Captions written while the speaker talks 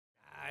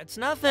It's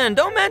nothing.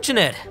 Don't mention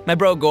it. My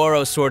bro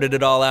Goro sorted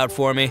it all out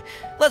for me.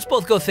 Let's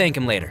both go thank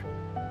him later.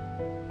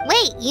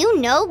 Wait, you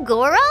know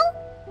Goro?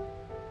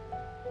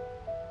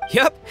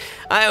 Yup.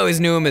 I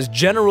always knew him as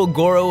General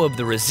Goro of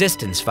the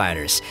Resistance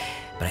Fighters.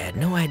 But I had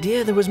no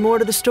idea there was more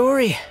to the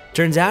story.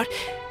 Turns out,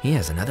 he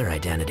has another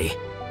identity.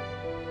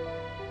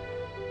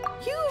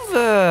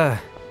 You've,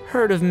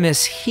 heard of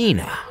Miss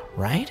Hina,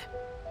 right?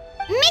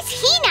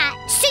 Miss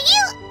Hina, so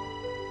you...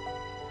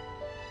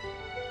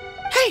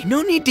 Hey,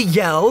 no need to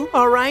yell,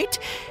 all right?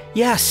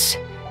 Yes,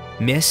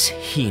 Miss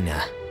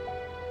Hina.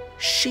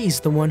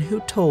 She's the one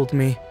who told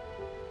me.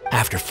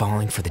 After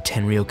falling for the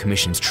Tenryou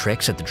Commission's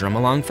tricks at the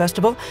Drumalong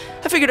Festival,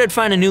 I figured I'd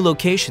find a new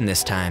location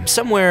this time,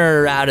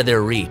 somewhere out of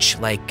their reach,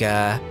 like,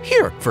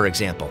 here, for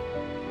example.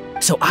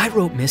 So I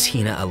wrote Miss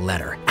Hina a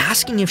letter,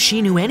 asking if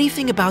she knew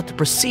anything about the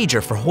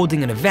procedure for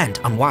holding an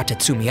event on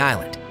Watatsumi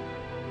Island.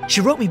 She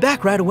wrote me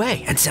back right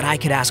away and said I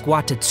could ask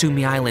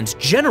Watatsumi Island's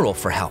general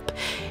for help,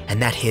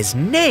 and that his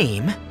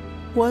name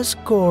was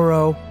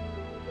Goro.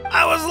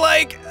 I was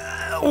like,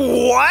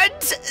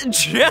 what?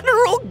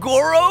 General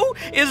Goro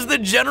is the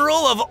general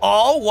of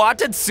all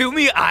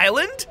Watatsumi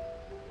Island?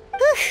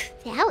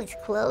 That was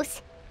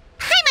close.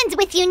 Paimon's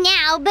with you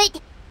now,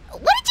 but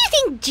what did you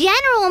think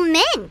general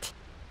meant?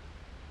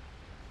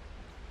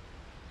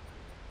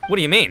 What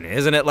do you mean?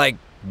 Isn't it like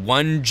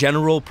one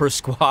general per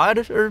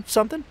squad or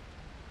something?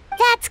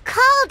 That's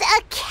called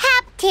a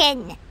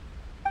captain.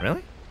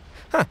 Really?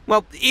 Huh,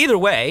 well, either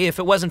way, if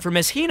it wasn't for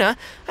Miss Hina,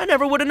 I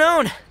never would have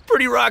known.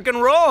 Pretty rock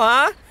and roll,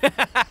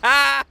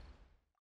 huh?